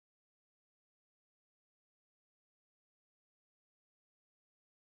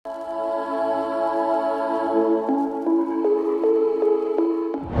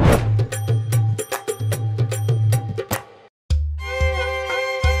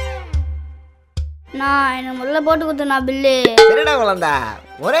நான் எனக்கு முதல்ல போட்டு கொடுத்தேண்ணா பில்லு. சரிடா குழந்தா,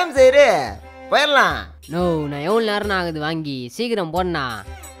 ஒரே நிமிஷம் இரு, போயிடலாம். நோ, நான் எவ்வளோ நேரம் ஆகுது வாங்கி, சீக்கிரம் போடணா.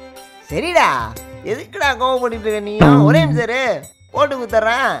 சரிடா, எதுக்குடா கோவம் பண்ணிட்டு இருக்க நீ? ஒரே நிமிஷம் இரு, போட்டு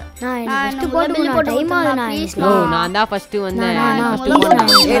கொடுத்துறேன். நான் தான் ஃபர்ஸ்ட் வந்தேன்.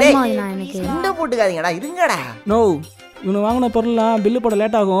 இந்த போட்டுக்காதீங்கடா, இருங்கடா. நோ, இவனு வாங்கின பொருள்லாம் பில்லு போட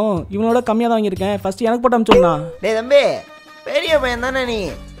லேட் ஆகும், இவனோட கம்மியாக தான் வாங்கியிருக்கேன். ஃபர்ஸ்ட் எனக்கு போட்டு அனுப்பிச்சோம்னா. டேய் தம்பி, பெரிய பையன் தானே நீ,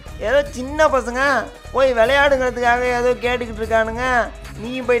 ஏதோ சின்ன பசங்க போய் விளையாடுங்கிறதுக்காக ஏதோ கேட்டுக்கிட்டு இருக்கானுங்க,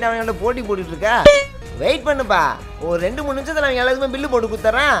 நீயும் போயிட்டு அவங்கள்ட்ட போட்டி போட்டுட்டு இருக்க. வெயிட் பண்ணுப்பா, ஒரு 2-3 நிமிஷத்துல அவங்க எல்லாத்துக்குமே பில்லு போட்டு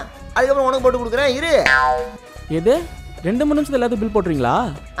கொடுத்துட்றேன், அதுக்கப்புறம் உனக்கு போட்டு கொடுக்குறேன், இரு. எது 2-3 நிமிஷத்துல எல்லாத்துக்கும் பில் போட்டுறீங்களா?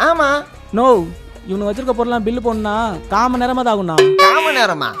 ஆமா. நோ, இவனு வச்சிருக்க பொருள்லாம் பில்லு போடணும்னா 1/4 மணி நேரமா தான் ஆகும்ண்ணா. 1/4 மணி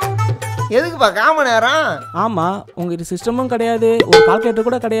நேரமா? எதுக்குப்பா 1/4 மணி நேரம்? ஆமாம், உங்ககிட்ட சிஸ்டமும் கிடையாது, ஒரு கால்குலேட்டர்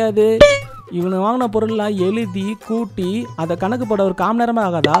கூட கிடையாது. இவனு வாங்கின பொருள்லாம் எழுதி கூட்டி அதை கணக்கு போட ஒரு 1/4 மணி நேரமா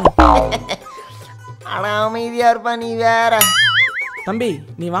ஆகாதா? ஆனா அமைதியா இருப்பா நீ வேற. தம்பி,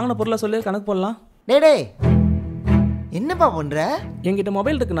 நீ வாங்கின பொருளை சொல்லி கணக்கு போடலாம். டேய், என்னப்பா பண்ற? என்கிட்ட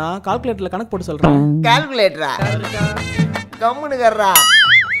மொபைல் இருக்குண்ணா, கால்குலேட்டர்ல கணக்கு போட்டு சொல்றேன். கால்குலேட்டரா? கம்முனுக்கறா.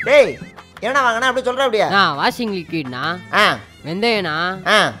 டேய், என்ன வாங்கினா அப்படி சொல்ற? அப்படியா? வாஷிங் லிக்விட்னா, வெந்தயம்னா,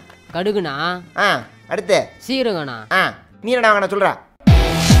 கடுகுனா, அடுத்து சீரகண்ணா. நீ என்ன வாங்கின சொல்ற?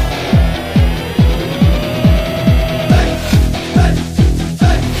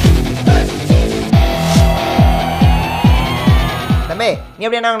 தம்பி, நீ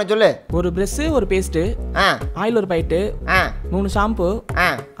எப்படி என்ன வாங்கின சொல்லு. ஒரு பிரஷ், ஒரு பேஸ்ட், ஆயில் ஒரு பைட்டு, 3 ஷாம்பு,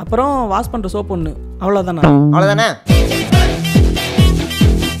 அப்புறம் வாஷ் பண்ற சோப் ஒன்று. அவ்வளோதானா? அவ்வளோதானே.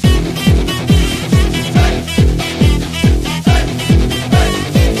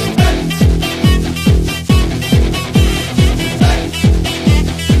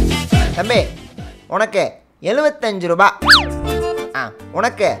 தம்பி, உனக்கு 75 ரூபாய்,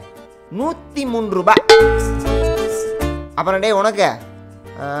 உனக்கு 103 ரூபாய், அப்புறம் டே உனக்கு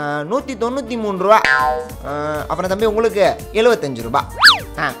 193 ரூபா, அப்புறம் தம்பி உங்களுக்கு 75 ரூபாய்.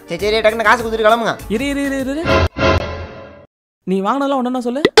 சரி சரி, டக்குன்னு காசு கொடுத்துட்டு கிளம்புங்க. இரு இரு இரு இரு, நீ வாங்கினாலும் ஒன்னா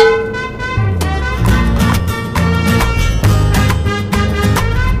சொல்லு.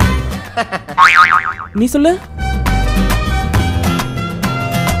 நீ சொல்லு.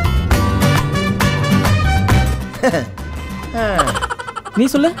 நீ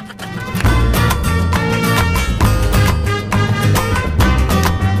சொல்லு.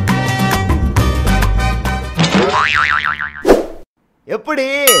 எப்படி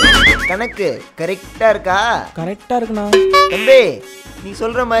கணக்கு கரெக்டா இருக்கா? கரெக்டா இருக்குண்ணா. தம்பி, நீ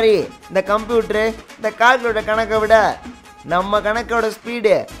சொல்ற மாதிரி இந்த கம்ப்யூட்டர் இந்த கால்குலேட்டர் கணக்கை விட நம்ம கணக்கோட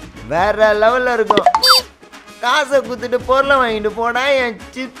ஸ்பீடு வேற லெவல்ல இருக்கும். காசை குத்துட்டு பொருளை வாங்கிட்டு போனா என்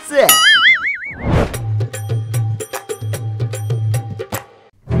சிப்ஸ்.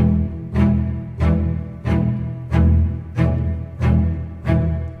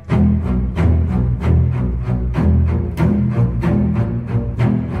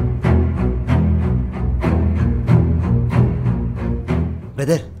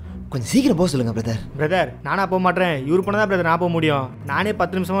 பிரதர், கொஞ்சம் சீக்கிரம் போக சொல்லுங்க பிரதர். பிரதர், நானா போக மாட்டேன், இவரு போனதான் பிரதர் நான் போக முடியும். நானே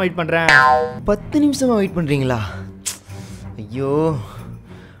 10 நிமிஷமா வெயிட் பண்றேன். 10 நிமிஷமா வெயிட் பண்றீங்களா? ஐயோ,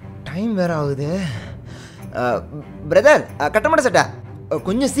 டைம் வேற ஆகுது. பிரதர், கட்டமாட்ட சட்டா,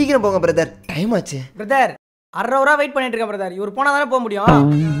 கொஞ்சம் சீக்கிரம் போங்க பிரதர், டைம் ஆச்சு. பிரதர், 1/2 ஹவரா வெயிட் பண்ணிட்டு இருக்கேன் பிரதர். இவர் போனா தானே போக முடியும்.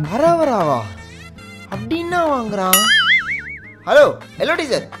 1/2 ஹவராவா? அப்படின்னா வாங்குறான். ஹலோ ஹலோ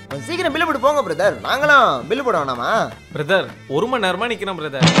டீச்சர், கொஞ்சம் சீக்கிரம் பில்லு போட்டு போங்க பிரதர், நாங்களாம் பில்லு போட வேணாமா? பிரதர், 1 மணி நேரமா நிக்கிறேன்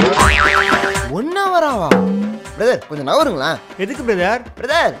பிரதர். 1 ஹவராவா? பிரதர், கொஞ்சம் நவருங்களா? எதுக்கு பிரதர்?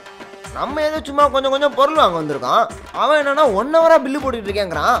 பிரதர், நம்ம ஏதோ சும்மா கொஞ்சம் பொருள் வாங்க வந்திருக்கோம், அவன் என்னன்னா 1 ஹவரா பில்லு போட்டுட்டு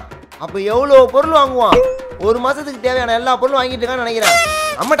இருக்கேங்கிறான். அப்போ எவ்வளோ பொருள் வாங்குவான்? 1 மாசத்துக்கு தேவையான எல்லா பொருளும் வாங்கிட்டு இருக்கான்னு நினைக்கிறேன்.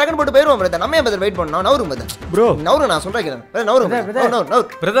 நம்ம டக்குன்னு போட்டு போயிருவோம் பிரதர், நம்ம ஏன் பிரதர் வெயிட் பண்ணோம்? நவரும் பிரதர். ப்ரோ நவரும், நான் சொல்றேன் நவரும்.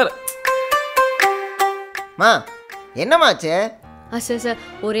 பிரதர், மா என்னமாச்சு? சார்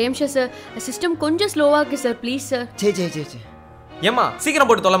ஒரே நிமிஷம் சார், சிஸ்டம் கொஞ்சம் ஸ்லோவா இருக்கு சார், ப்ளீஸ் சார். சே ஏம்மா சீக்கிரம்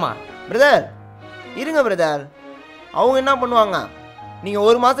போட்டு தொலைமா. பிரதர் இருங்க பிரதர், அவங்க என்ன பண்ணுவாங்க, நீங்கள்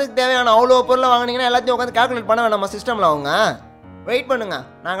 1 மாதத்துக்கு தேவையான அவ்வளோ பொருளை வாங்கினீங்கன்னா எல்லாத்தையும் உட்காந்து கால்குலேட் பண்ண வேணாமா சிஸ்டமில்? அவங்க வெயிட் பண்ணுங்க,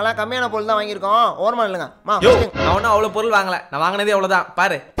 நாங்களாம் கம்மியான பொருள் தான் வாங்கியிருக்கோம், ஓரமாக இல்லைங்க. நான் ஒன்றும் அவ்வளோ பொருள் வாங்கல, நான் வாங்கினதே அவ்வளோதான்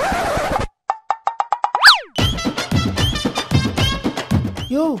பாரு.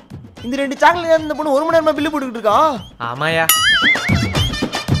 யோ, இந்த 2 சாக்லேட் இந்த பொண்ணு 1 மணி நேரமா பில்லு போட்டுக்கிட்டு இருக்கா? ஆமாயா.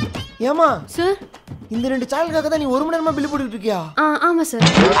 ஏமா சார், இந்த 2 சாக்லேட்காக தான் நீ 1 மணி நேரமா பில்லு போட்டுக்கிட்டு இருக்கியா? ஆமா சார்.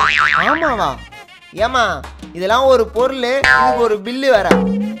 ஆமாவா? ஏமா இதெல்லாம் ஒரு பொருள், இதுக்கு ஒரு பில்லு வேற.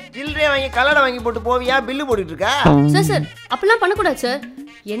 சில்லறையை வாங்கி கலரை வாங்கி போட்டு போவியா, பில்லு போட்டுட்டு இருக்கா? சார் அப்படிலாம் பண்ணக்கூடாது சார்.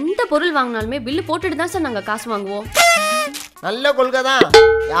 எந்த பொருள் வாங்கினாலுமே பில்லு போட்டுட்டு தான் சார் நாங்கள் காசு வாங்குவோம். நல்ல கொள்கை தான்,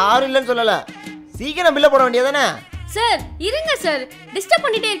 யாரும் இல்லைன்னு சொல்லலை. சீக்கிரம் பில்ல போட வேண்டியதானே? சார் இருங்க சார், டிஸ்டர்ப்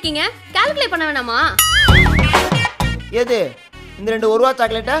பண்ணிட்டே இருக்கீங்க. கால்குலேட் பண்ண வேணாமா? எது இந்த 2 1 ரூபா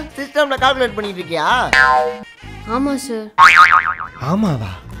சாக்லேட்டை சிஸ்டம்ல கால்குலேட் பண்ணிட்டு இருக்கியா? ஆமா சார்.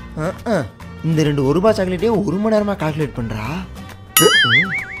 ஆமாவா? இந்த 2 1 ரூபா சாக்லேட்டே 1 மணி நேரமா கால்குலேட் பண்றா.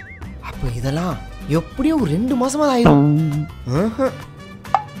 அப்போ இதெல்லாம் எப்படியும் 2 மாசமா ஆயிரும்.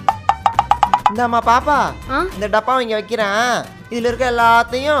 இந்தாம்மா பாப்பா, இந்த டப்பா இங்க வைக்கிறேன். இதுல இருக்க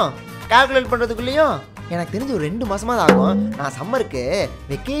எல்லாத்தையும் கால்குலேட் பண்றதுக்குள்ளேயும் எனக்கு தெரிஞ்சு 2 மாசமா தான் ஆகும். நான் சம்மருக்கு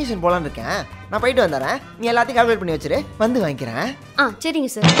வெக்கேஷன் போலான்னு இருக்கேன். நான் போயிட்டு வந்துடுறேன். நீ எல்லாத்தையும் கால்குலேட் பண்ணி வச்சிரு, வந்து வாங்கிக்கிறேன். சரிங்க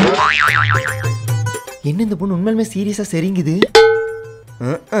சார். என்ன இந்த பொண்ணு உண்மையிலுமே சீரியஸா சரிங்குது.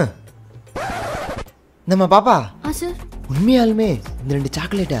 இந்தம்மா பாப்பா, சார் உண்மையாலுமே இந்த 2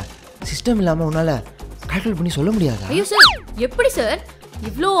 சாக்லேட்டை சிஸ்டம் இல்லாம உன்னால கால்குலேட் பண்ணி சொல்ல முடியாதா? ஐயோ சார், எப்படி சார்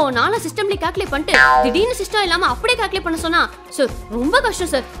இவ்ளோ நாளா சிஸ்டம்ல கால்குலேட் பண்ணிட்டு திடீர்னு சிஸ்டம் இல்லாம அப்படியே கால்குலேட் பண்ண சொன்னா சார் ரொம்ப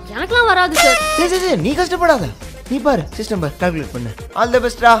கஷ்டம் சார். எனக்குலாம் வராது சார். சரி நீ கஷ்டப்படாத. நீ பாரு சிஸ்டம் பாரு, கால்குலேட் பண்ணு. All the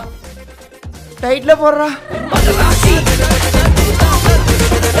பெஸ்ட்ரா. டைட்ல போடுறா.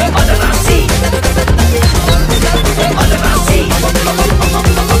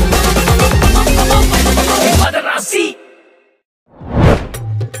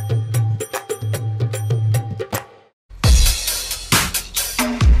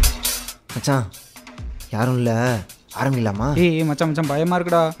 மச்சான் யாரும் இல்ல, ஆரம்பிக்கலாமா? ஏய் மச்சான் மச்சான் பயமா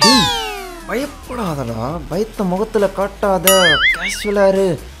இருக்குடா. பயப்படாதடா, பயத்த முகத்துல காட்டாத, கேஷுவலா இரு.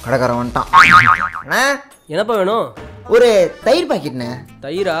 கடைக்காரன் வந்துட்டான். என்னப்பா வேணும்? ஒரு தயிர் பாக்கெட்ண்ணே.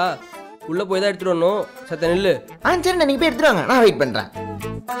 தயிரா? உள்ள போய் தான் எடுத்துட்டு வரணும். சத்த நெல்லு. சரிண்ணே, நீங்க போய் எடுத்துட்டு வாங்க, நான் வெயிட் பண்றேன்.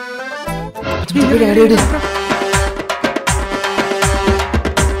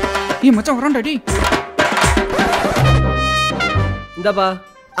 ஏய் மச்சான் வரான்டா டேய். இந்தாப்பா.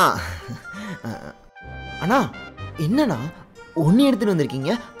 அண்ணா என்னண்ணா 1 எடுத்துட்டு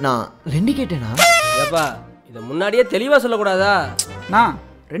வந்திருக்கீங்க, நான் 2 கேட்டேனா? ஏப்பா இதை முன்னாடியே தெளிவா சொல்லக்கூடாதா? நான்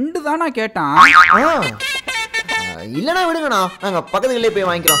 2 தானா கேட்டான். இல்லைண்ணா விடுங்கண்ணா, நாங்க பக்கத்துக்குள்ளே போய்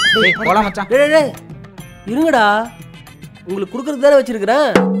வாங்கிக்கிறோம். போலாம் மச்சான். இருங்கடா, உங்களுக்கு கொடுக்கறது தானே வச்சிருக்கிறேன்.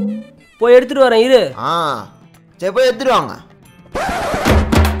 போய் எடுத்துட்டு வரேன் இரு. சரி போய் எடுத்துட்டு வாங்க.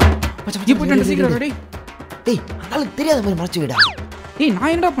 சீக்கிரம் ரெடி. டேய் அதனால தெரியாத மாதிரி மறைச்சு விடா. ஏய்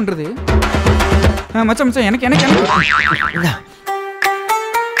நான் என்னடா பண்றது? மச்சான் மச்சான் எனக்கு எனக்கு எனக்கு.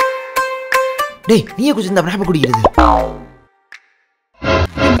 டேய் நீயே கொஞ்சம் இந்த பிராப்ப குடிக்கிறது.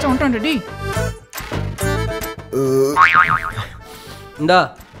 மச்சான் வந்துட்டான் டேய். இந்தா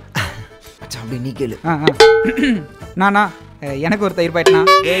மச்சான் அப்படியே நீ கேளு. நானா எனக்கு ஒரு தயிர் பாயிட்டனா.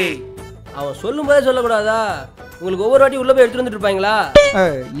 ஏய் அவன் சொல்லும் போதே சொல்லக்கூடாதா? உங்களுக்கு ஒவ்வொரு வாட்டி உள்ள போய் எடுத்துட்டு வந்துட்டு இருப்பாங்களா?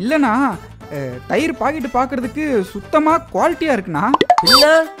 இல்லைண்ணா, தயிர் பாக்கெட்டு பார்க்கறதுக்கு சுத்தமா குவாலிட்டியா இருக்குண்ணா. என்ன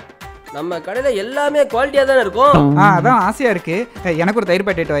நம்ம கடையில எல்லாமே குவாலிட்டியா தானே இருக்கும். அதான் ஆசையா இருக்கு. எனக்கு ஒரு தயிர்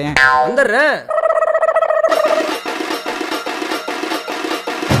பாக்கெட் வாயேன். வந்துடுறேன்.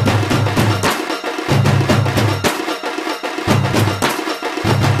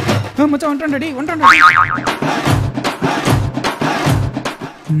 மச்சான் வந்துட்டான் டேய், வந்துட்டான்.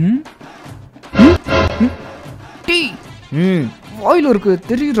 வாயில இருக்கு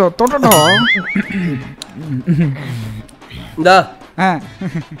தெரியுறா, தொடடா. இந்தா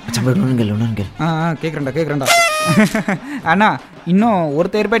கேக்குறேன்டா. அண்ணா இன்னும் ஒரு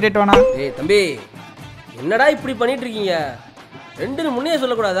தயிர் பாக்கெட் வேணா? ஏய் தம்பி, என்னடா இப்படி பண்ணிட்டு இருக்கீங்க? 2ன்னு முன்னே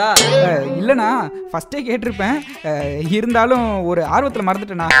சொல்லக்கூடாதா? இல்லைண்ணா ஃபர்ஸ்டே கேட்டிருப்பேன். இருந்தாலும் ஒரு ஆர்வத்தில்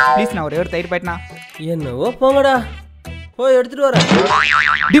மறந்துட்டேண்ணா. ப்ளீஸ் நான் ஒரே ஒரு தயிர் பாக்கெட்ண்ணா. என்னவோ போங்கடா, போய் எடுத்துட்டு வரேன்.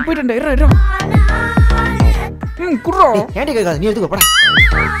 டி போயிட்டேன்டா. இரு குர்ரோ ஏன்டி கேட்காத, நீ எடுத்துக்கோ போடா.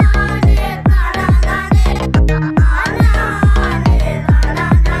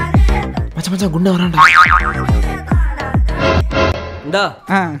 மச்சான் மச்சான் குண்டா வரான்டா. இந்தா.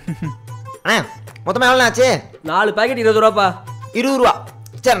 அண்ணா மொத்தமா எவ்வளோ ஆச்சு? 4 பாக்கெட் 20 ரூபாப்பா. 20 ரூபா.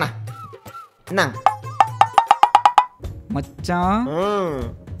 சரிண்ணா என்னங்க மச்சான்,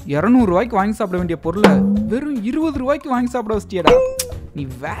 200 ரூபாய்க்கு வாங்கி சாப்பிட வேண்டிய பொருளை வெறும் 20 ரூபாய்க்கு வாங்கி சாப்பிட வச்சிட்டியடா. நீ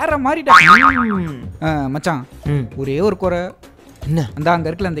வேற மாதிரிடா மச்சான். ஒரே ஒரு குறை என்ன? அந்த அங்க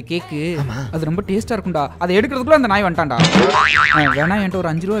இருக்கல அந்த கேக்கு, அது ரொம்ப டேஸ்டா இருக்கும்டா. அதை எடுக்கிறதுக்குள்ள அந்த நாய் வந்துட்டான்டா. வேணா என்கிட்ட ஒரு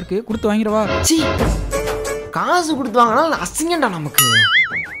 5 ரூபா இருக்கு, கொடுத்து வாங்கிடவா? காசு கொடுத்து வாங்கினா அசிங்கண்டா நமக்கு.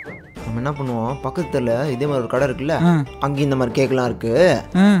 நம்ம என்ன பண்ணுவோம், பக்கத்துல இதே மாதிரி ஒரு கடை இருக்குல்ல, அங்கேயும் இந்த மாதிரி கேக்லாம் இருக்கு.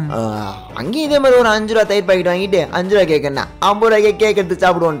 அங்கேயும் இதே மாதிரி ஒரு 5 ரூபா தயிர் பாக்கெட் வாங்கிட்டு 5 ரூபா கேக் என்ன 50 ரூபாய்க்கு கேக் எடுத்து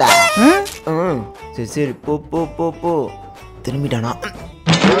சாப்பிடுவோம்டா. சரி சரி போ போ போ போ. திரும்பிட்டானா?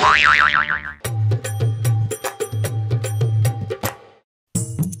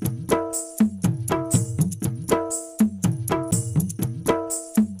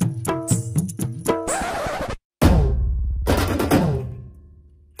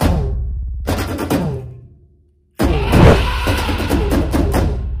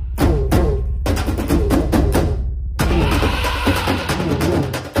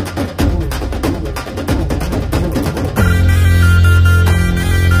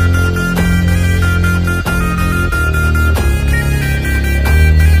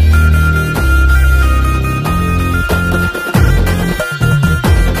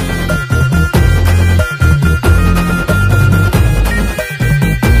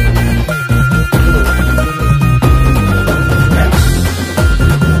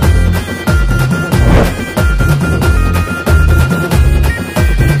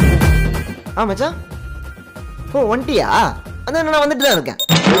 மச்சான். ஓ ஒண்டியா? அதான் நான் வந்துட்டு தான் இருக்கேன்.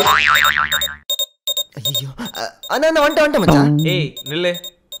 ஐயோ அதான் வந்துட்டேன் மச்சான். ஏய் நில்லு,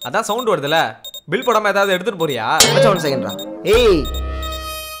 அதான் சவுண்ட் வருதுல, பில் போடாம ஏதாவது எடுத்துட்டு போறியா? மச்சான் 1 செகண்ட்ரா. ஏய்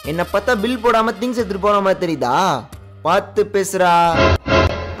என்ன பார்த்தா பில் போடாம திங்ஸ் எடுத்துட்டு போற மாதிரி தெரியுதா? பார்த்து பேசுறா.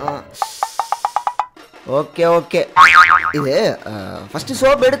 Okay okay. இது ஃபர்ஸ்ட்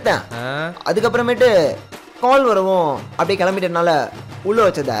சோப் எடுத்தேன், அதுக்கப்புறமேட்டு கால் வரவும் அப்படியே கிளம்பிட்டனால உள்ள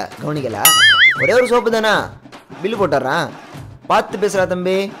வச்சத கவனிக்கல. ஒரே ஒரு சோப்பு தானே, பில்லு போட்டுறேன். பார்த்து பேசுறா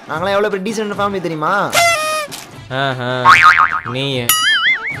தம்பி. நாங்களாம் எவ்வளோ பெரிய டீசென்ட் ஃபேமிலி தெரியுமா? நீ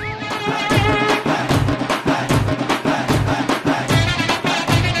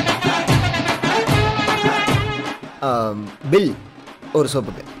பில் ஒரு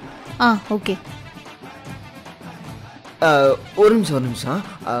சோப்புக்கு. ஓகே. ஒரு நிமிஷம்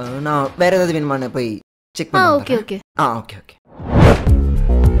நான் வேற ஏதாவது வேணுமான்னு போய் செக் பண்ண. Okay okay. Okay okay.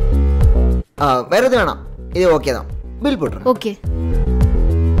 வேற எதுவும் வேணாம், இது ஓகே தான். பில் போட்டுறேன். ஓகே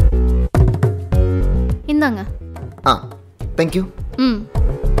இந்தாங்க. தேங்க்யூ.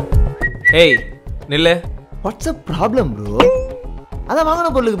 ஏய் நில்லு. What's a problem bro? அதான்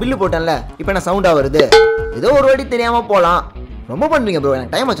வாங்கின பொருளுக்கு பில்லு போட்டேன்ல, இப்போ என்ன சவுண்டாக வருது? ஏதோ ஒரு வாட்டி தெரியாமல் போகலாம். ரொம்ப பண்ணுறீங்க ப்ரோ,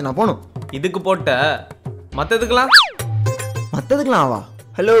 எனக்கு டைம் ஆச்சு, நான் போகணும். இதுக்கு போட்ட மற்றதுக்கெல்லாம் ஆவா?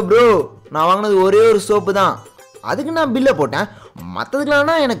 ஹலோ ப்ரோ, நான் வாங்கினது ஒரே ஒரு சோப்பு தான், அதுக்கு நான் பில்லை போட்டேன்.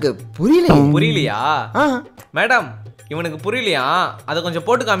 மற்றதுக்கெல்லாம்னா எனக்கு புரியலையா? மேடம் இவனுக்கு புரியலையா? அதை கொஞ்சம்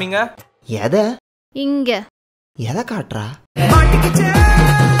போட்டு காமிங்க. எதை? இங்க. எதை காட்டுறா?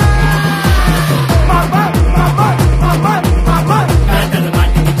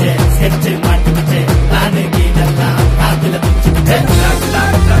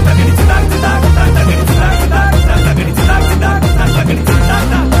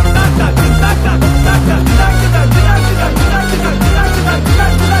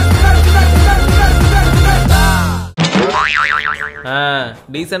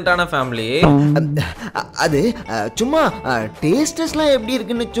 டீசென்ட்டான ஃபேமிலி. அது சும்மா டேஸ்ட்லாம் எப்படி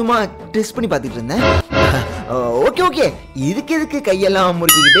இருக்குன்னு சும்மா டெஸ்ட் பண்ணி பார்த்துட்டு இருந்தேன். Okay okay. இதுக்கு கையெல்லாம்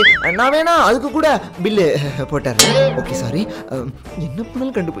முறுக்கிக்கிட்டு நான் வேணா அதுக்கு கூட பில்லு போட்டுறேன். Okay sorry. என்ன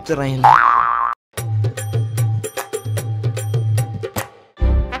பண்ணாலும் கண்டுபிடிச்சிடறாங்க.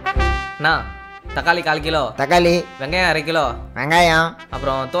 அண்ணா தக்காளி 1/4 கிலோ. தக்காளி. வெங்காயம் 1/2 கிலோ. வெங்காயம்.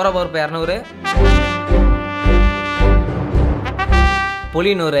 அப்புறம் தோரப்பருப்பு 200.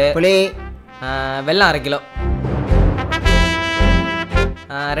 புளி 100. புளி. வெல்லம் 1/2 கிலோ.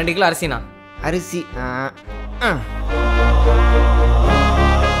 2 கிலோ அரிசிண்ணா. அரிசி.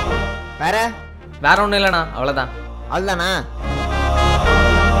 வேற ஒன்றும் இல்லைண்ணா, அவ்வளோதான். அவ்வளோதானா?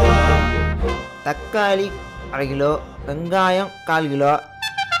 தக்காளி 1/2 கிலோ, வெங்காயம் 1/4 கிலோ,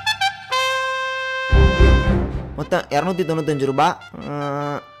 மொத்தம் 295 ரூபா.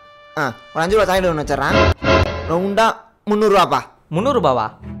 ஒரு 5 ரூபா சாக்லேட் ஒன்று வச்சிட்றேன். ரவுண்டா 300 ரூபாப்பா. 300 ரூபாவா?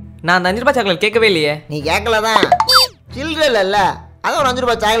 நான் அந்த 5 ரூபாய் சாக்லேட் கேட்கவே இல்லையே. நீ கேட்கலதான், சில்லற இல்லைல்ல, அதான் ஒரு 5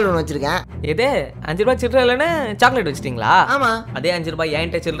 ரூபாய் சாக்லேட் ஒன்று வச்சிருக்கேன். எது 5 ரூபாய் சில்லற இல்லைன்னு சாக்லேட் வச்சிட்டீங்களா? ஆமா. அதே 5 ரூபாய்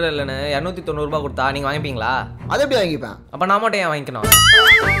என்கிட்ட சில்லற இல்லைன்னு 290 ரூபாய் கொடுத்தா நீங்கள் வாங்கிப்பீங்களா? அதை எப்படி வாங்கிப்பேன்? அப்போ நான் மட்டும் ஏன் வாங்கிக்கணும்?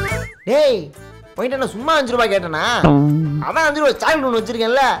 டேய் போயிட்டு நான் சும்மா 5 ரூபாய் கேட்டேனா? அதான் 5 ரூபாய் சாக்லேட் ஒன்று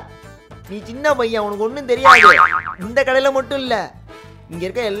வச்சிருக்கேன்ல. நீ சின்ன பையன், உனக்கு ஒன்றும் தெரியாது. இந்த கடையில் மட்டும் இல்லை, இங்கே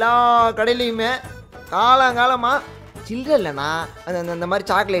இருக்க எல்லா கடையிலையுமே காலங்காலமாக சில்லற இல்லைண்ணா அந்த மாதிரி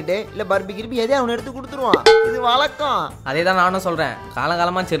சாக்லேட்டு இல்லை பர்பி கிருப்பி எதே அவனை எடுத்து கொடுத்துருவான். இது வழக்கம். அதே தான் நானும் சொல்கிறேன்.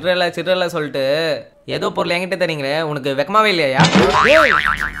 காலங்காலமாக சில்லற சொல்லிட்டு ஏதோ பொருள் என்கிட்ட தரீங்களே, உனக்கு வெக்கமாவே இல்லையா?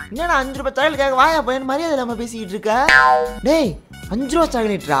 என்னடா 5 ரூபாய் சாக்லேட் கேட்க வாயா பையன் மரியாதை இல்லாமல் பேசிக்கிட்டு இருக்க? டேய் 5 ரூபா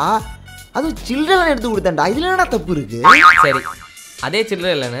சாக்லேட்ரா, அதுவும் சில்லறை எடுத்து கொடுத்தேன்டா, இதுல என்னடா தப்பு இருக்கு? சரி, அதே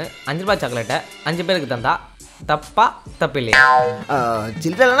சில்லறை இல்லைன்னு 5 ரூபாய் சாக்லேட்டை 5 பேருக்கு தந்தா தப்பா தப்பு இல்லையா?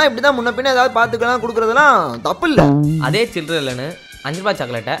 சில்லறைனா இப்படிதான் முன்ன பின்ன ஏதாவது பார்த்துக்கலாம் கொடுக்குறதெல்லாம் தப்பு இல்லை. அதே சில்லறை இல்லைன்னு 5 ரூபாய்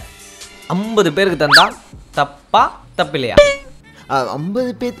சாக்லேட்டை 50 பேருக்கு தந்தா தப்பா தப்பு இல்லையா?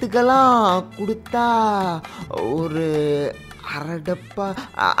 50 பேத்துக்கெல்லாம் கொடுத்தா ஒரு அரை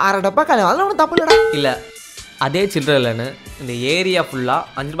டப்பா காலம், அதெல்லாம் ஒன்றும் தப்பு இல்லைடா. இல்லை, அதே சில்லறை இல்லைன்னு இந்த ஏரியா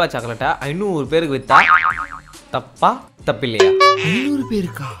ஃபுல்லாக 5 ரூபாய் சாக்லேட்டை 500 பேருக்கு விற்றா தப்பா தப்பு இல்லையா? 500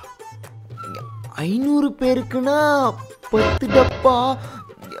 பேருக்கா? 500 பேருக்குன்னா 10 டப்பா.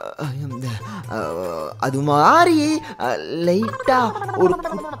 அது மாதிரி லைட்டா ஒரு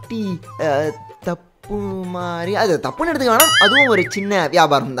குட்டி தப்பு மாதிரி, அது தப்புன்னு எடுத்துக்க வேணாம், அதுவும் ஒரு சின்ன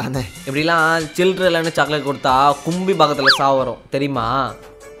வியாபாரம் தானே. இப்படிலாம் சில்லறை இல்லைன்னு சாக்லேட் கொடுத்தா கும்பி பாகத்தில் சாவு வரும் தெரியுமா?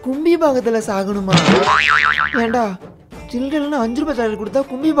 கும்பி பாகத்தில் சாகணுமா? ஏண்டா சில்லறைன்னு 5 ரூபாய் சாக்லேட் கொடுத்தா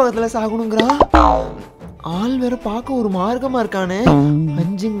கும்பி பாகத்தில் சாகணுங்கிறான். ஆள் வேற பார்க்க ஒரு மார்க்கமா இருக்கானே.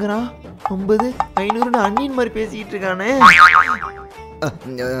 5ங்கிறான், 50, 500ன்னு அண்ணின் மாதிரி பேசிக்கிட்டு இருக்கானே.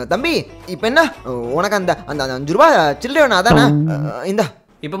 தம்பி இப்போ என்ன உனக்கு அந்த அந்த 5 ரூபா சில்லறை வேணும் அதானே? இந்தா.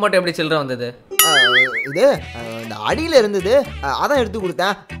 இப்போ மட்டும் எப்படி சில்லறை வந்தது? இது இந்த அடியில் இருந்தது, அதான் எடுத்து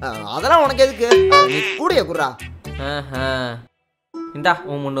கொடுத்தேன். அதெல்லாம் உனக்கு எதுக்கு? நீ கூடைய குடுறா. இந்தா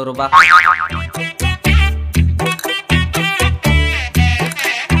உன் 300 ரூபா.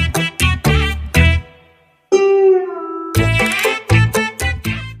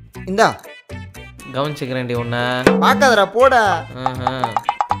 இந்தா கவனிச்சுக்கிறேன்டி உன்ன. பார்க்காதடா போட.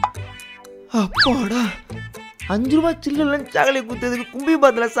 அப்பாடா 5 ரூபா சில்லறை சாக்லேட் குத்துறதுக்கு கும்பி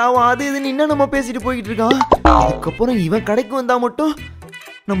பாத்துல சாவம் அது இதுன்னு இன்னும் நம்ம பேசிட்டு போய்கிட்டு இருக்கான். அதுக்கப்புறம் இவன் கடைக்கு வந்தா மட்டும்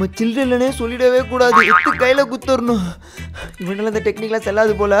நம்ம சில்லறைனே சொல்லிடவே கூடாது, எடுத்து கையில குத்துறணும். இவனால இந்த டெக்னிக்லாம்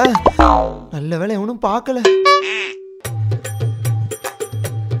செல்லாது போல. நல்ல வேலை எவனும் பார்க்கல.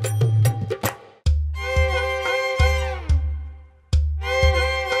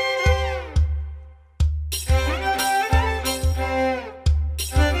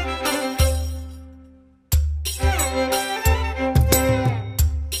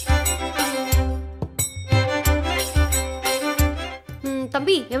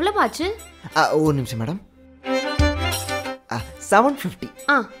 தம்பி எவ்வளவு ஆச்சு? ஒரு நிமிஷம் மேடம். 750.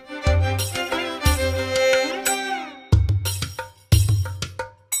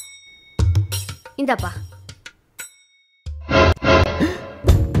 இந்தாப்பா.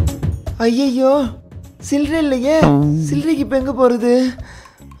 ஐயோ சில்லறை இல்லையே, சில்லறைக்கு இப்போ எங்கே போகிறது?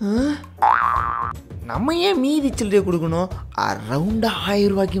 நம்ம ஏன் மீதி சில்லறையை கொடுக்கணும்? அரௌண்டாக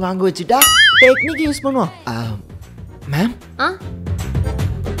 1000 ரூபாய்க்கு வாங்க வச்சுட்டா டெக்னிக் யூஸ் பண்ணுவோம். மேம்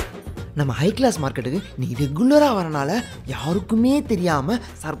நம்ம ஹை கிளாஸ் மார்க்கெட்டுக்கு நீ ரெகுலராக வரனால யாருக்குமே தெரியாமல்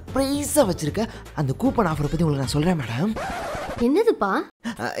சர்ப்ரைஸாக வச்சுருக்க அந்த கூப்பன் ஆஃபரை பற்றி உங்களுக்கு நான் சொல்கிறேன் மேடம். என்னதுப்பா?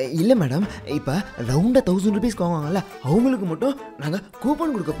 இல்லை மேடம், இப்போ ரவுண்டாக 1000 ரூபீஸ்க்கு வாங்குவாங்கல்ல, அவங்களுக்கு மட்டும் நாங்கள்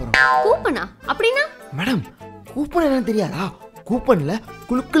கூப்பன் கொடுக்க போகிறோம். கூப்பனா? அப்படின்னா மேடம் கூப்பன் என்னன்னு தெரியாதா? கூப்பனில்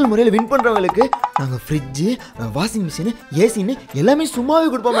குலுக்கல் முறையில் வின் பண்ணுறவங்களுக்கு நாங்கள் ஃப்ரிட்ஜு, வாஷிங் மிஷினு, ஏசின்னு எல்லாமே சும்மாவே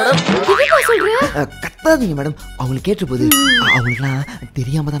கொடுப்போம் மேடம். கத்தாதீங்க மேடம், அவங்களுக்கு கேட்டு போகுது. அவங்களுக்குலாம்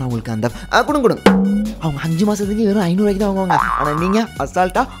தெரியாமல் தான் அவங்களுக்கு அந்த கொடுங்க. அவங்க 5 மாதத்துக்கு வெறும் 500 ரூபாய்க்கு தான் வாங்குவாங்க. ஆனால் நீங்கள்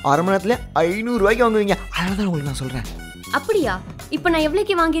அசால்ட்டாக 1/2 மணி நேரத்தில் 500 ரூபாய்க்கு வாங்குவீங்க. அதனால தான் உங்களுக்கு நான் சொல்கிறேன். அப்படியா? இப்போ நான்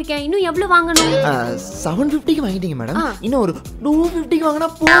எவ்வளவுக்கு வாங்கியிருக்கேன்? இன்னும் எவ்வளவு வாங்கணும்? 750க்கு வாங்கிட்டீங்க மேடம். இன்னும் ஒரு 250க்கு வாங்கினா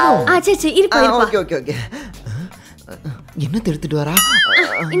போதும். சரி இருப்பா. Okay okay okay. என்ன எடுத்துட்டு வரா?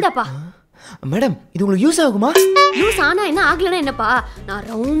 இந்தாப்பா. மேடம் இது உங்களுக்கு யூஸ் ஆகுமா? யூஸ் ஆனா என்ன, ஆகலனா என்னப்பா? நான்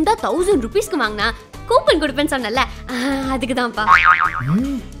ரவுண்டா 1000 ரூபீஸ்க்கு வாங்கினா கூப்பன் கொடுப்பேன்னு சொன்னல, அதுக்கு தான்ப்பா.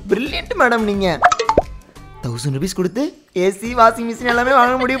 பிரில்லியன்ட் மேடம், நீங்க 1000 ரூபீஸ் கொடுத்து ஏசி, வாஷிங் மிஷின் எல்லாமே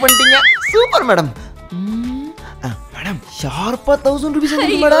வாங்க முடிவு பண்ணிட்டீங்க. Super madam. மேடம் ஷார்ப்பா 1000 ரூபீஸ்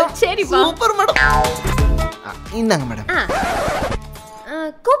வந்துருக்கு மேடம். சரிப்பா. Super madam. இந்தாங்க மேடம்.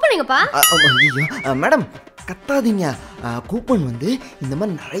 கூப்பன் எங்கப்பா? ஐயோ மேடம் கத்தாதீங்க. கூப்பன் வந்து இந்த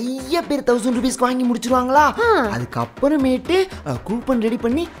மாதிரி நிறைய பேர் 1000 ரூபீஸ்க்கு வாங்கி முடிச்சிருவாங்களா, அதுக்கப்புறமேட்டு கூப்பன் ரெடி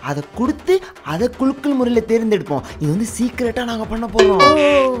பண்ணி அதை கொடுத்து அதை குலுக்கல் முறையில் தேர்ந்தெடுப்போம். இது வந்து சீக்கிரட்டாக நாங்கள் பண்ண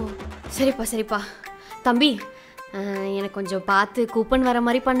போகிறோம். சரிப்பா. தம்பி எனக்கு கொஞ்சம் பார்த்து கூப்பன் வர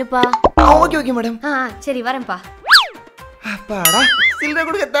மாதிரி பண்ணுப்பா. Okay okay madam. சரி வரேன்ப்பா. அப்பாடா சில்லறை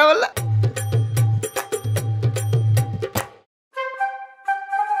கொடுக்க தேவையில்ல.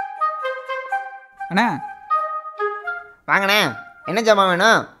 அண்ணா வாங்கண்ணே, என்ன ஜாமான்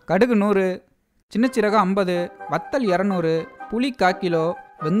வேணும்? கடுகு 100, சின்ன சீரகம் 50, வத்தல் 200, புளி 1/4 கிலோ,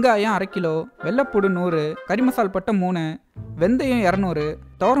 வெங்காயம் 1/2 கிலோ, வெள்ளைப்பூடு 100, கறி மசால் பட்டை 3, வெந்தயம் 200,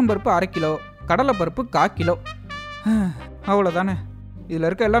 துவரம்பருப்பு 1/2 கிலோ, கடலைப்பருப்பு 1/4 கிலோ. அவ்வளோதானே? இதில்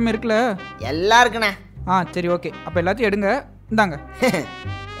இருக்க எல்லாமே இருக்குல்ல? எல்லாம் இருக்குண்ணே. சரி ஓகே. அப்போ எல்லாத்தையும் எடுங்க. இந்தாங்க.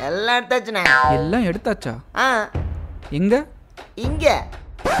 எல்லாம் எடுத்தாச்சுண்ணே. எல்லாம் எடுத்தாச்சா? எங்க? இங்கே.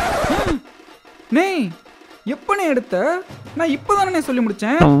 நேய் எப்பனே எடுத்த? நான் இப்போதானே சொல்லி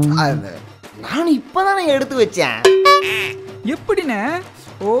முடிச்சேன். நானும் இப்போதானே எடுத்து வச்சேன். எப்படிண்ணே?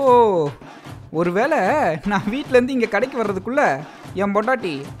 ஓ, ஒருவேளை நான் வீட்டிலேருந்து இங்கே கடைக்கு வர்றதுக்குள்ள என்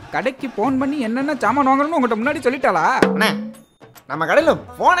பொண்டாட்டி கடைக்கு ஃபோன் பண்ணி என்னென்ன சாமான் வாங்கணும்னு உங்கள்கிட்ட முன்னாடி சொல்லிட்டாளா? அண்ணா நம்ம கடையில்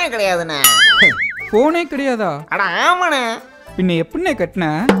ஃபோனே கிடையாதுண்ணே. ஃபோனே கிடையாதா? அட ஆமாண்ணே. பின்ன எப்படிண்ணே கட்டின?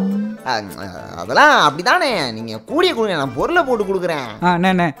 அதெல்லாம் அப்படிதானே, நீங்கள் கூடிய கொடுங்க, நான் பொருளை போட்டு கொடுக்குறேன்.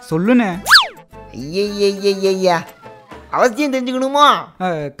 அண்ணே சொல்லுண்ணே. ஐயா அவசியம் தெரிஞ்சுக்கணுமோ?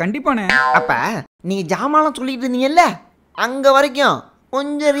 கண்டிப்பாண்ணே. அப்ப நீங்க ஜாமான் சொல்லிட்டு இருந்தீங்கல்ல, அங்க வரைக்கும்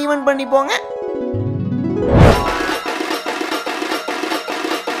கொஞ்சம் ரீவன் பண்ணி போங்க.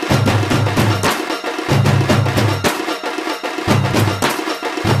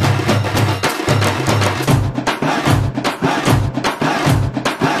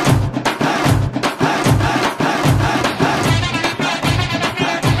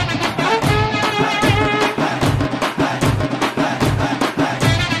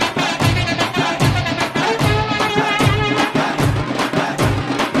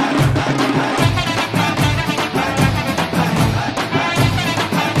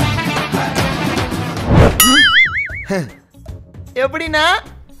 எப்படின்னா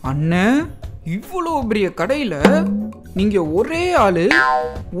அண்ணே இவ்வளோ பெரிய கடையில் நீங்கள் ஒரே ஆள்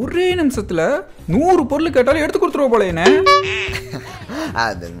ஒரே நிமிஷத்தில் 100 பொருள் கேட்டாலும் எடுத்து கொடுத்துருவோம் போல என்ன?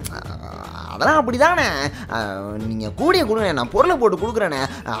 அது அதெல்லாம் அப்படிதானே. நீங்கள் கூடிய கொடுங்க, நான் பொருளை போட்டு கொடுக்குறேண்ணே.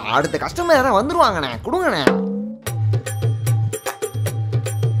 அடுத்த கஸ்டமர் யாரும் வந்துருவாங்கண்ணே, கொடுங்கண்ணே.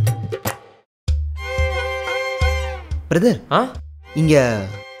 பிரதர் இங்க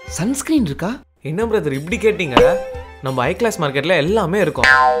சன்ஸ்கிரீன் இருக்கா? என்ன பிரதர் இப்படி கேட்டீங்க? நம்ம ஹை கிளாஸ் மார்க்கெட்ல எல்லாமே இருக்கும்.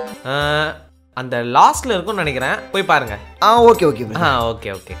 அந்த லாஸ்ட்ல இருக்கும்னு நினைக்கிறேன், போய் பாருங்க. Okay okay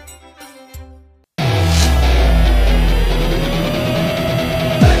okay okay.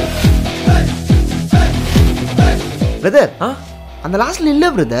 Brother அந்த லாஸ்ட்ல இல்ல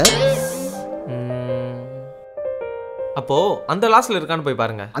பிரதர். அப்போ அந்த லாஸ்ட்ல இருக்கான்னு போய்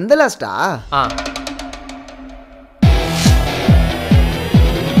பாருங்க. அந்த லாஸ்டா?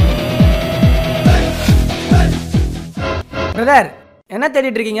 பிரதர் என்ன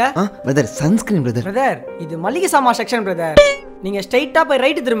தேடிட்டு இருக்கீங்க? Brother sunscreen brother. பிரதர் இது மளிகை சாமான் செக்ஷன் பிரதர். நீங்க ஸ்ட்ரைட்டா போய்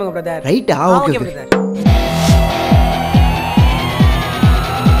ரைட் திரும்புங்க பிரதர். ரைட்டா? Okay brother.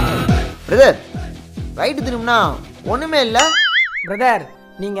 பிரதர் ரைட் திரும்பினா ஒண்ணுமே இல்ல. பிரதர்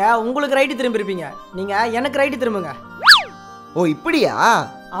நீங்க உங்களுக்கு ரைட் திரும்பி இருப்பீங்க, நீங்க எனக்கு ரைட் திரும்புங்க. ஓ இப்படியா?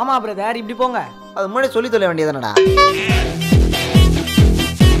 ஆமா பிரதர், இப்படி போங்க. அது முன்னாடி சொல்லி தொலை வேண்டியதானடா.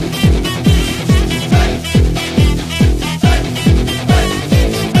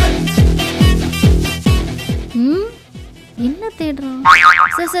 என்ன தேடுறான்?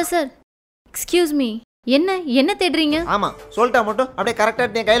 சார் சார் எக்ஸ்கியூஸ் மீ, என்ன தேடுறீங்க? ஆமா சொல்லிட்டா மட்டும் அப்படியே கரெக்டா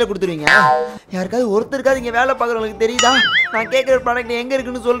என் கையில கொடுத்துருவீங்க. யாருக்காவது ஒருத்தருக்காவது இங்க வேலை பார்க்குறவங்களுக்கு தெரியுதா நான் கேட்குற ப்ராடக்ட் எங்க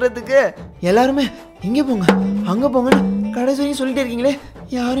இருக்குன்னு சொல்றதுக்கு? எல்லாருமே இங்க போங்க அங்க போங்கன்னு கடைசி வரைக்கும் சொல்லிட்டே இருக்கீங்களே,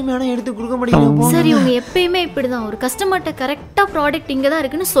 யாருமே ஆனால் எடுத்து கொடுக்க மாட்டேங்கிறீங்க. சரி இவங்க எப்பயுமே இப்படிதான், ஒரு கஸ்டமர்கிட்ட கரெக்டா ப்ராடக்ட் இங்க தான்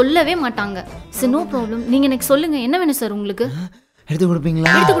இருக்குன்னு சொல்லவே மாட்டாங்க. சார் நோ ப்ராப்ளம், நீங்க எனக்கு சொல்லுங்க என்ன வேணும் சார் உங்களுக்கு? எடுத்து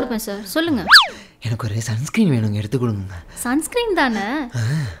கொடுப்பீங்களா? எடுத்து கொடுப்பேன் சார், சொல்லுங்க. எனக்கு ஒரு சன்ஸ்கிரீன் வேணுங்க, எடுத்து கொடுங்க. சன்ஸ்கிரீன் தானே?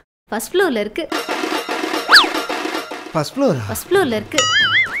 ஃபர்ஸ்ட் ஃப்ளோர்ல இருக்கு. First floor? ஃபர்ஸ்ட் ஃப்ளோர்ல இருக்கு.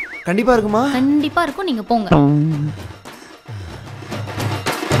 கண்டிப்பா இருக்குமா? கண்டிப்பா இருக்கும், நீங்க போங்க.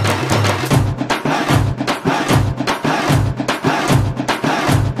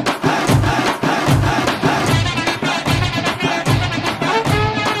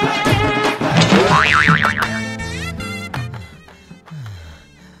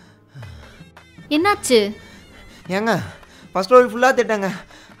 என்னாச்சு? ஏங்க ஃபர்ஸ்ட் ஃப்ளோர் ஃபுல்லாக திட்டாங்க,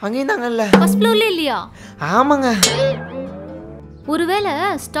 அங்கேயும் தாங்கல்ல. ஃபர்ஸ்ட் ஃப்ளோர்ல இல்லையா? ஆமாங்க. ஒருவேளை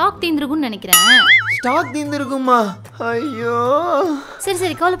ஸ்டாக் தீந்துருக்கும்னு நினைக்கிறேன். ஸ்டாக் தீந்துருக்குமா? ஐயோ. சரி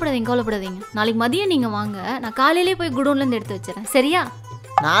சரி கவலைப்படாதீங்க கவலைப்படாதீங்க, நாளைக்கு மதியம் நீங்க வாங்க, நான் காலையிலே போய் குடோன்ல இருந்து எடுத்து வச்சிடறேன். சரியா?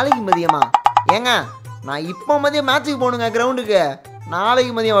 நாளைக்கு மதியமா? ஏங்க நான் இப்போ மதியம் மேட்சுக்கு போகணுங்க கிரவுண்டுக்கு,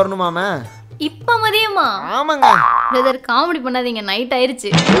 நாளைக்கு மதியம் வரணுமாமே? இப்போ மதியமா? ஆமாங்க. பிரதர் காமெடி பண்ணாதீங்க, நைட்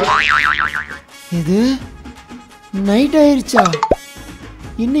ஆயிருச்சு. இது நைட் ஆயிருச்சா?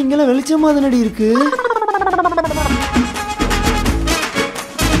 இன்னும் இங்கெல்லாம் வெளிச்சமா தானடி இருக்கு.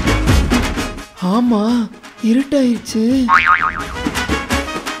 ஆமா இருட்டாயிருச்சு.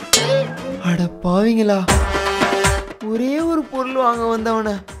 அட பாவீங்களா, ஒரே ஒரு பொருள் வாங்க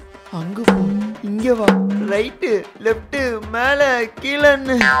வந்தவன அங்க போ இங்க வா ரைட்டு லெஃப்ட் மேல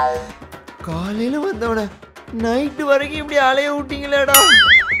கீழன்னு காலையில வந்தவன நைட்டு வரைக்கும் இப்படி அலைய விட்டீங்களேடா.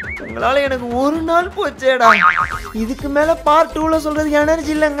 உங்களால எனக்கு ஒரு நாள் போச்சேடா. இதுக்கு மேல பார்ட் 2ல சொல்றதுக்கு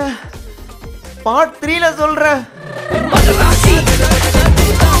எனர்ஜி இல்லைங்க, பார்ட் 3ல சொல்றேன்.